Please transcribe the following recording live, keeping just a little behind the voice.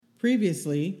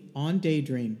Previously on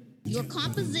Daydream. Your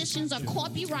compositions are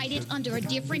copyrighted under a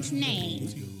different name,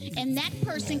 and that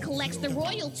person collects the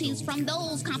royalties from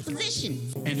those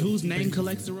compositions. And whose name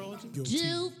collects the royalties?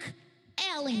 Duke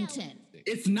Ellington.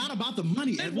 It's not about the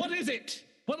money. Then what is it?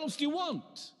 What else do you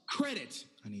want? Credit.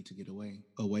 I need to get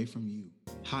away from you.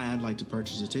 Hi, I'd like to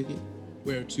purchase a ticket.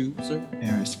 Where to, sir?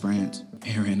 Paris, France.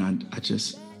 Aaron, I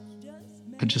just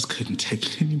couldn't take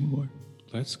it anymore.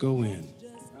 Let's go in.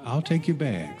 I'll take your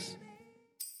bags.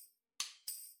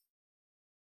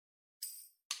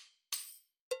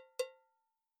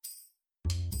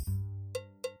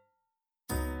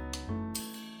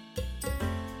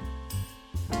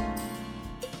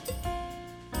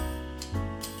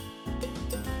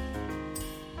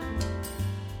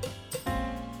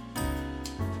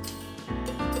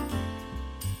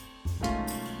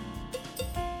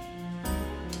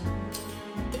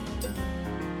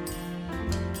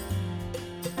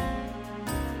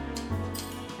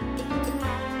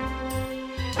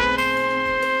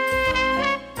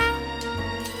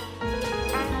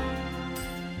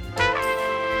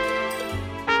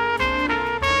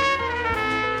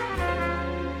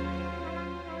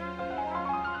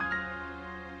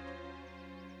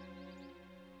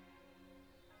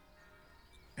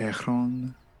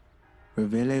 Aaron,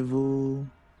 réveillez-vous.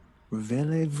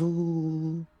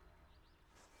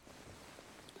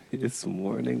 It's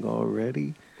morning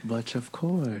already? But of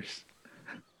course.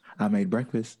 I made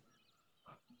breakfast.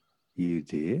 You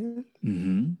did?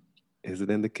 Mm-hmm. Is it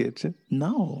in the kitchen?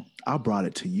 No, I brought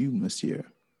it to you, monsieur.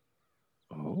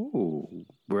 Oh,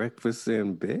 breakfast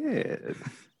in bed.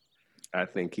 I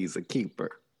think he's a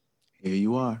keeper. Here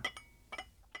you are.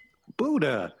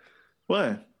 Buddha,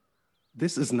 What?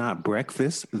 this is not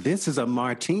breakfast. This is a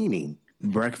martini.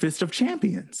 Breakfast of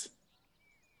champions.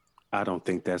 I don't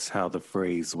think that's how the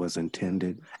phrase was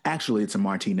intended. Actually, it's a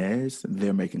Martinez.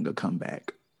 They're making a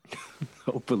comeback.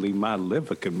 Hopefully my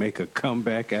liver can make a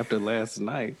comeback after last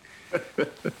night.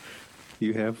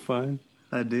 You have fun?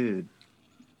 I did.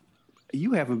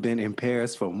 You haven't been in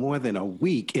Paris for more than a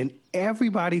week, and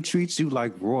everybody treats you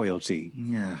like royalty.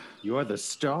 Yeah. You're the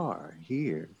star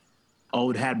here.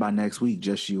 Old hat by next week,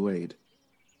 just you wait.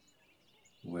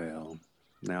 Well,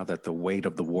 now that the weight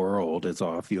of the world is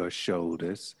off your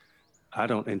shoulders, I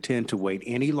don't intend to wait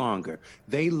any longer.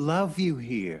 They love you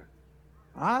here.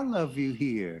 I love you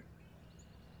here.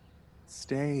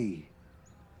 Stay.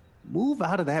 Move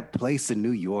out of that place in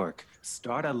New York.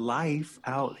 Start a life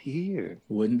out here.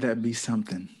 Wouldn't that be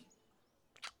something?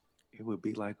 It would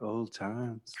be like old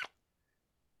times.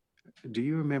 Do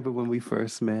you remember when we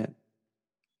first met?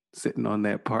 Sitting on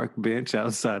that park bench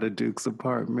outside of Duke's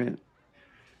apartment?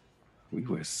 We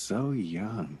were so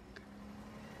young.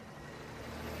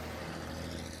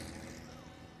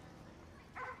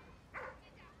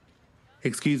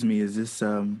 Excuse me, is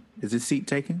this seat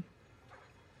taken?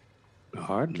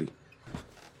 Hardly.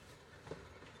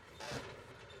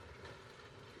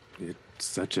 It's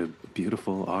such a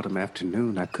beautiful autumn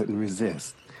afternoon, I couldn't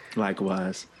resist.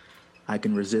 Likewise. I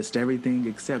can resist everything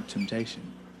except temptation.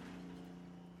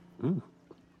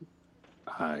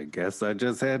 I guess I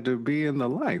just had to be in the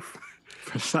life.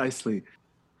 Precisely.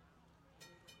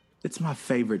 It's my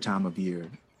favorite time of year.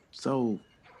 So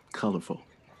colorful.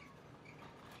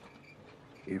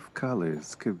 If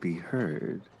colors could be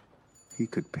heard, he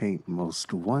could paint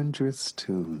most wondrous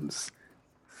tunes,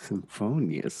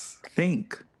 symphonious.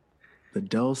 Think. The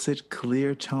dulcet,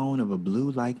 clear tone of a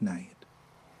blue like night.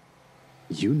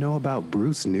 You know about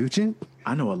Bruce Nugent?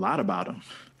 I know a lot about him.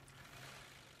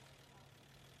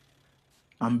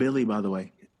 I'm Billy, by the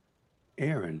way.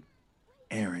 Aaron.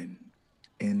 Aaron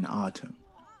in Autumn.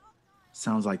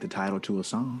 Sounds like the title to a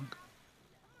song.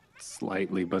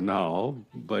 Slightly banal,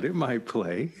 but it might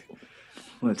play.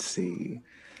 Let's see.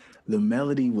 The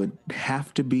melody would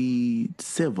have to be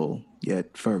civil,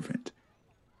 yet fervent.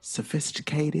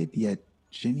 Sophisticated, yet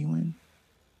genuine.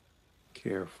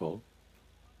 Careful,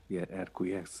 yet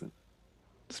acquiescent.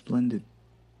 Splendid.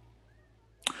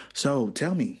 So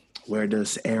tell me, where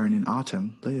does Aaron in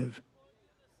Autumn live?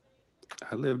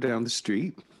 I live down the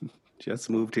street. Just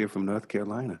moved here from North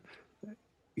Carolina.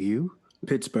 You?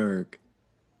 Pittsburgh.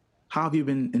 How have you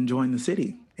been enjoying the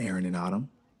city, Aaron in Autumn?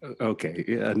 Okay,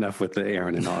 enough with the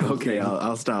Aaron and Autumn. Okay,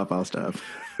 I'll stop.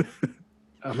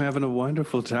 I'm having a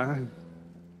wonderful time.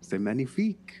 C'est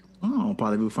magnifique. Oh,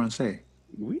 parlez-vous français?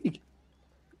 Oui.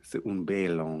 C'est un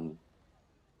bel long.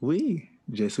 Oui,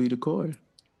 je suis d'accord.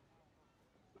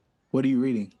 What are you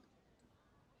reading?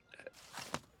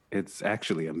 It's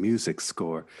actually a music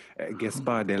score.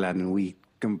 Gaspard de la Nuit.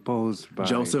 composed by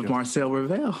Joseph Marcel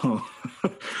Revel.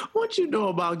 What you know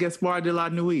about Gaspard de la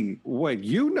Nuit? What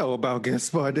you know about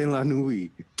Gaspard de la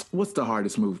Nuit? What's the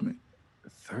hardest movement? The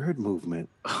third movement.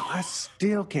 I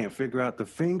still can't figure out the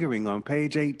fingering on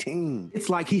page 18. It's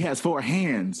like he has 4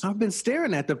 hands. I've been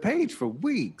staring at the page for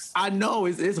weeks. I know,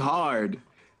 it's hard.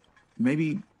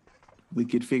 Maybe we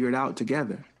could figure it out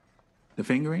together. The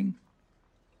fingering,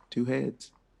 2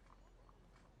 heads.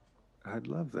 I'd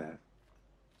love that.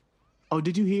 Oh,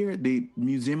 did you hear? The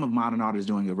Museum of Modern Art is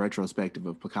doing a retrospective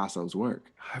of Picasso's work.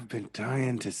 I've been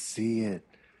dying to see it.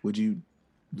 Would you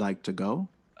like to go?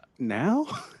 Now?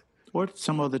 Or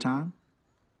some other time?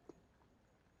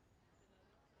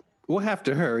 We'll have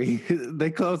to hurry.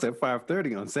 They close at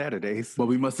 5:30 on Saturdays. But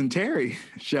we mustn't tarry.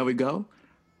 Shall we go?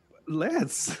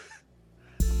 Let's.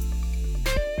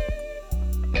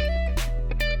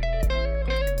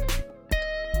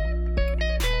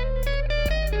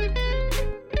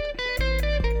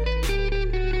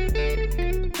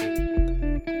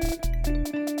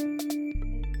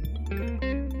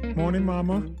 Morning,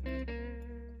 Mama.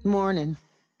 Morning.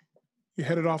 You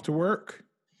headed off to work?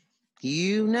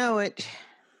 You know it.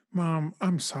 Mom,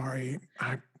 I'm sorry.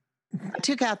 I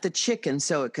took out the chicken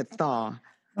so it could thaw.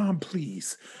 Mom,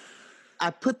 please.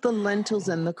 I put the lentils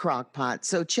in the crock pot,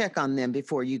 so check on them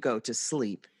before you go to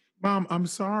sleep. Mom, I'm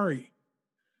sorry.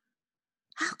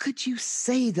 How could you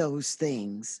say those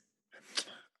things?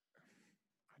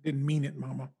 I didn't mean it,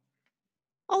 Mama.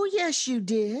 Oh, yes, you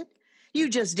did. You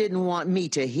just didn't want me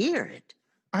to hear it.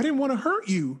 I didn't want to hurt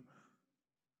you.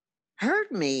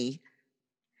 Hurt me?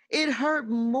 It hurt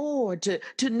more to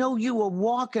know you were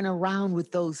walking around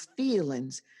with those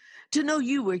feelings, to know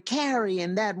you were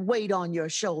carrying that weight on your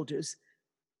shoulders.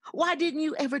 Why didn't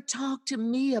you ever talk to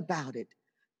me about it?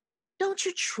 Don't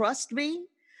you trust me?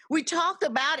 We talked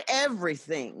about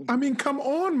everything. I mean, come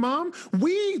on, Mom.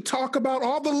 We talk about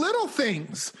all the little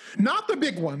things, not the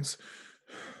big ones.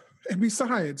 And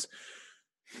besides,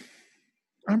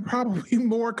 I'm probably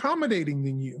more accommodating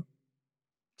than you.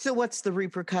 So what's the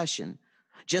repercussion?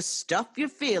 Just stuff your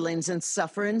feelings and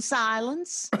suffer in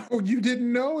silence? Oh, you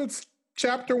didn't know? It's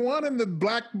chapter 1 in the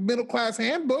Black Middle Class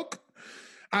Handbook.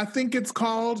 I think it's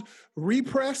called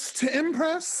Repress to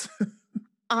Impress.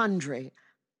 Andre,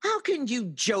 how can you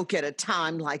joke at a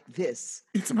time like this?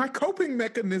 It's my coping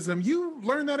mechanism. You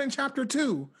learned that in chapter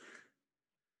 2.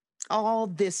 All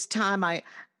this time, I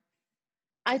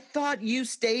thought you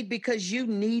stayed because you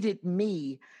needed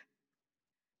me.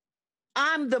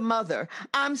 I'm the mother.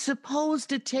 I'm supposed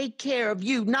to take care of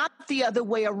you, not the other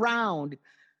way around.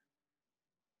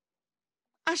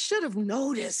 I should have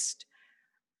noticed.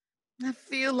 I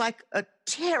feel like a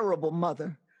terrible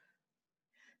mother.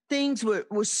 Things were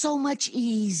so much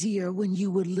easier when you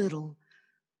were little.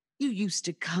 You used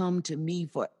to come to me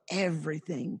for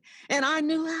everything, and I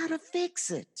knew how to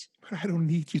fix it. But I don't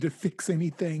need you to fix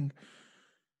anything.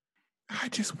 I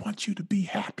just want you to be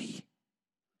happy.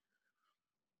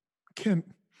 Can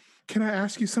I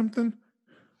ask you something?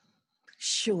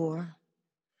 Sure.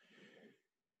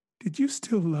 Did you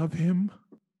still love him?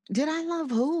 Did I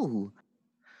love who?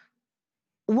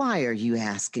 Why are you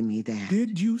asking me that?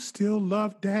 Did you still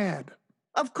love Dad?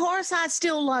 Of course I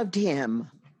still loved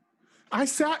him. I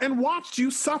sat and watched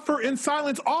you suffer in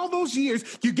silence all those years.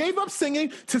 You gave up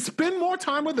singing to spend more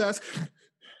time with us.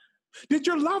 Did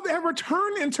your love ever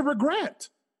turn into regret?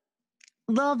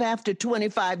 Love after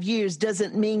 25 years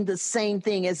doesn't mean the same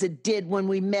thing as it did when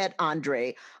we met,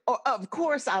 Andre. Of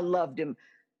course I loved him,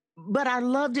 but I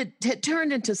loved it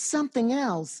turned into something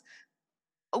else.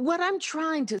 What I'm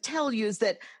trying to tell you is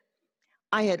that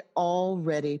I had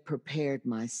already prepared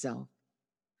myself.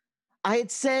 I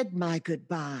had said my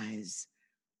goodbyes.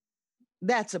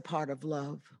 That's a part of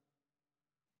love.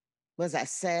 Was I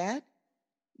sad?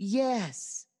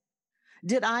 Yes.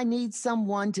 Did I need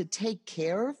someone to take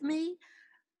care of me?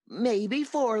 Maybe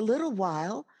for a little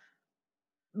while.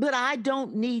 But I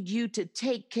don't need you to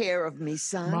take care of me,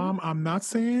 son. Mom, I'm not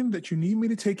saying that you need me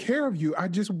to take care of you.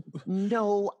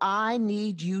 No, I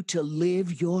need you to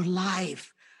live your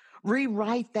life.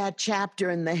 Rewrite that chapter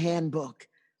in the handbook.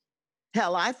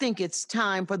 Hell, I think it's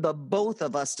time for the both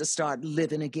of us to start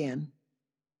living again.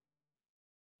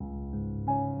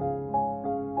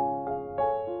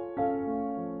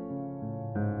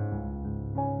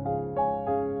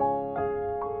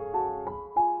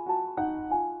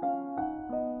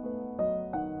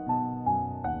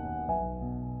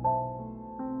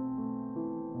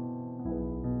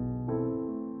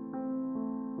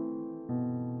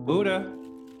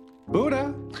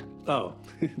 Buddha. Oh,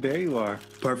 there you are.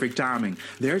 Perfect timing.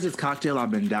 There's this cocktail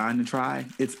I've been dying to try.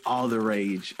 It's all the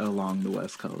rage along the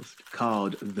West Coast,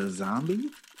 called the Zombie.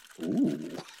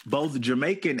 Ooh. Both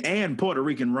Jamaican and Puerto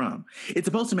Rican rum. It's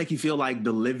supposed to make you feel like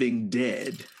the living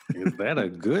dead. Is that a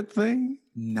good thing?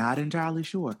 Not entirely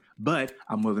sure, but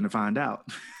I'm willing to find out.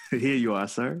 Here you are,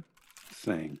 sir.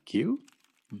 Thank you.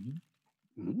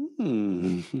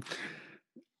 Mm-hmm.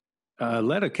 A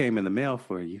letter came in the mail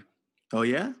for you. Oh,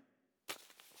 yeah?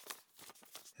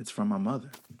 It's from my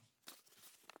mother.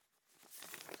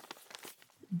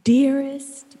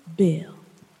 Dearest Bill,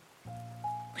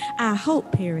 I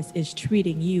hope Paris is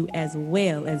treating you as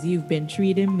well as you've been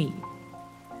treating me.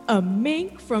 A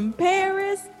mink from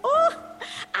Paris? Oh,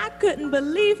 I couldn't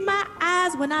believe my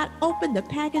eyes when I opened the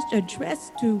package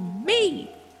addressed to me.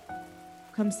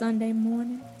 Come Sunday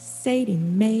morning, Sadie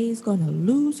Mae's gonna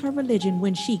lose her religion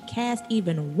when she cast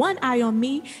even one eye on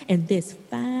me and this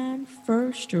fine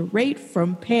first rate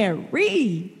from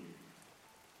Paris.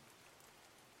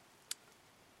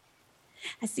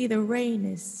 I see the rain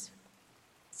is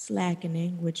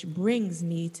slackening, which brings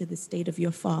me to the state of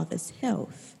your father's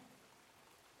health.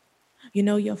 You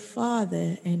know, your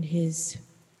father and his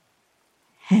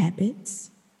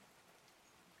habits.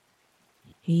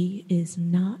 He is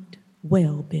not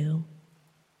well, Bill.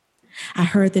 I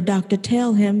heard the doctor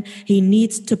tell him he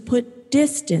needs to put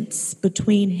distance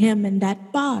between him and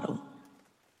that bottle.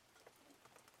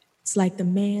 It's like the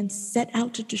man set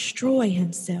out to destroy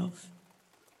himself.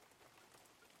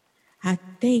 I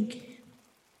think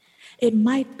it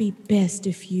might be best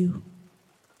if you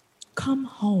come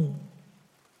home.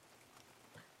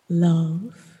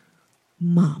 Love,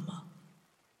 Mama.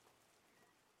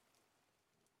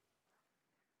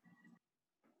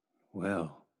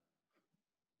 Well,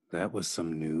 that was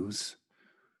some news.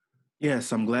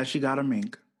 Yes, I'm glad she got a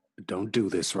mink. Don't do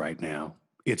this right now.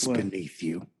 It's What? beneath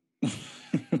you.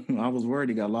 I was worried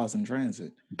he got lost in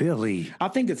transit. Billy, I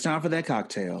think it's time for that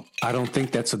cocktail. I don't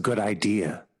think that's a good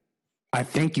idea. I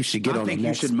think you should get on the next... I think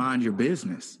you should mind your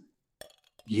business.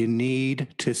 You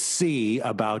need to see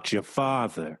about your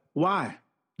father. Why?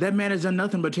 That man has done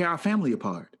nothing but tear our family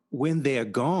apart. When they're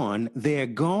gone,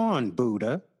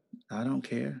 Buddha. I don't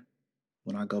care.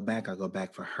 When I go back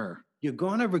for her. You're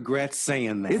gonna regret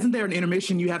saying that. Isn't there an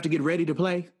intermission you have to get ready to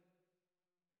play?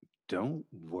 Don't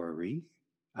worry.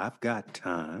 I've got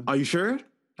time. Are you sure?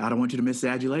 I don't want you to miss the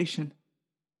adulation.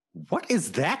 What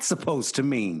is that supposed to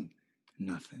mean?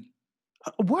 Nothing.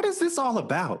 What is this all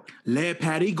about? Les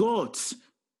Parigots.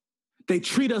 They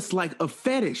treat us like a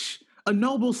fetish, a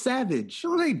noble savage.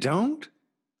 No, they don't.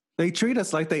 They treat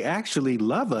us like they actually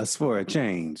love us for a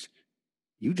change.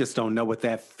 You just don't know what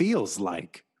that feels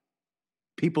like.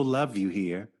 People love you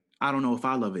here. I don't know if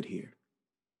I love it here.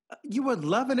 You were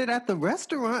loving it at the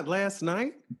restaurant last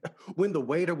night when the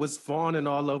waiter was fawning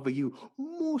all over you.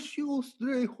 Monsieur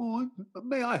Strayhorn,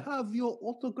 may I have your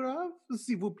autograph,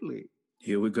 s'il vous plaît?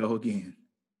 Here we go again.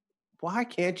 Why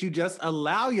can't you just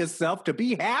allow yourself to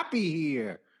be happy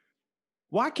here?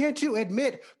 Why can't you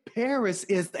admit Paris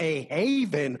is a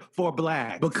haven for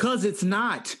Blacks? Because it's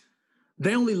not.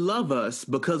 They only love us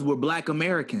because we're Black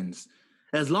Americans.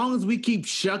 As long as we keep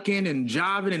shucking and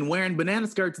jiving and wearing banana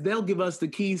skirts, they'll give us the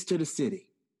keys to the city.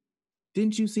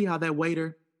 Didn't you see how that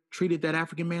waiter treated that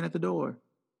African man at the door?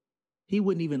 He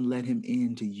wouldn't even let him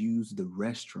in to use the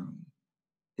restroom.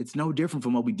 It's no different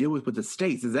from what we deal with the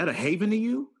States. Is that a haven to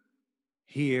you?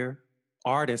 Here,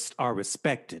 artists are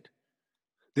respected.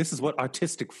 This is what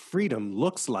artistic freedom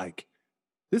looks like.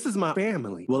 This is my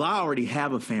family. Well, I already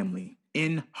have a family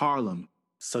in Harlem.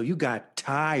 So you got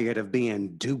tired of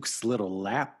being Duke's little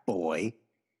lap boy,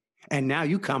 and now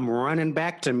you come running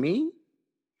back to me?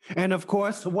 And of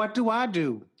course, what do?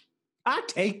 I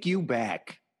take you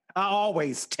back. I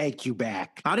always take you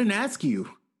back. I didn't ask you.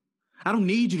 I don't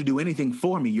need you to do anything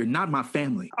for me. You're not my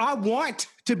family. I want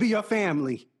to be your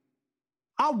family.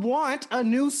 I want a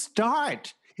new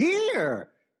start here.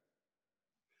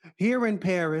 Here in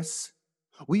Paris,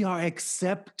 we are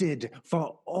accepted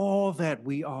for all that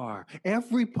we are,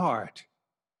 every part.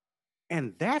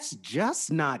 And that's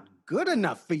just not good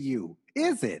enough for you,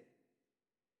 is it?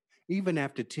 Even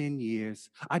after 10 years,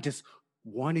 I just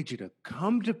wanted you to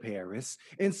come to Paris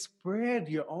and spread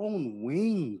your own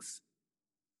wings.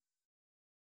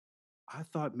 I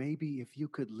thought maybe if you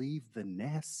could leave the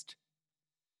nest,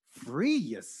 free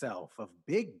yourself of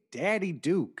Big Daddy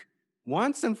Duke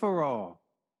once and for all.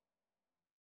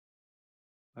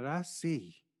 But I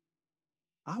see,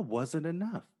 I wasn't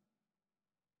enough.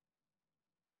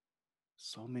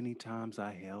 So many times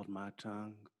I held my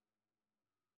tongue.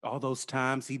 All those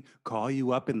times he'd call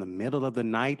you up in the middle of the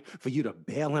night for you to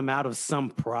bail him out of some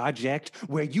project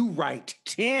where you write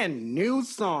 10 new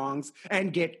songs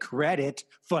and get credit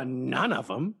for none of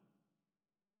them.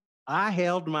 I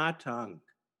held my tongue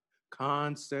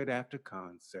Concert after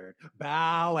concert,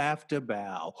 bow after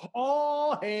bow.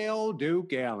 All hail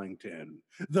Duke Ellington,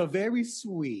 the very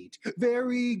sweet,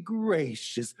 very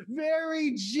gracious,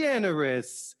 very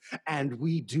generous, and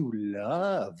we do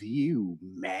love you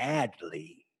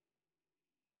madly.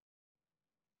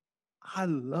 I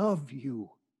love you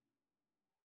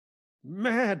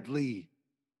madly.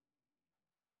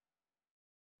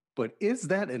 But is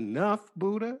that enough,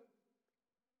 Buddha?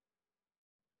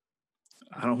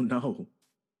 I don't know.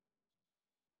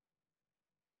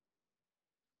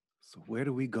 So where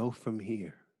do we go from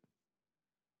here?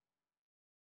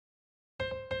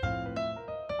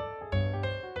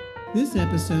 This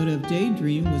episode of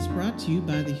Daydream was brought to you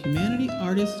by the Humanity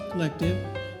Artists Collective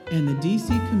and the DC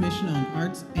Commission on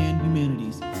Arts and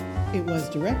Humanities. It was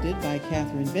directed by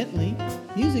Catherine Bentley,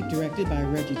 music directed by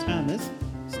Reggie Thomas,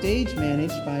 stage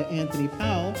managed by Anthony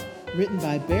Powell, written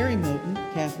by Barry Moten,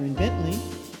 Catherine Bentley,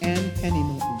 and Penny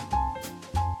Moten.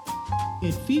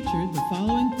 It featured the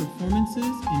following performances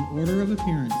in order of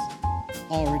appearance: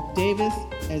 Ulrich Davis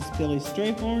as Billy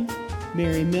Strayhorn,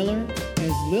 Mary Miller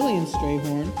as Lillian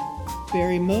Strayhorn,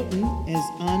 Barry Moten as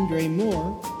Andre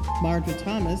Moore, Margaret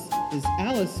Thomas as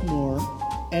Alice Moore,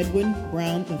 Edwin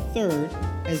Brown III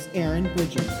as Aaron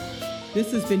Bridger.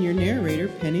 This has been your narrator,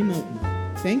 Penny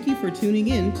Moten. Thank you for tuning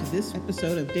in to this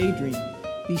episode of Daydream.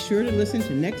 Be sure to listen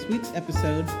to next week's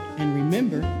episode, and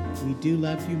remember, we do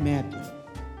love you madly.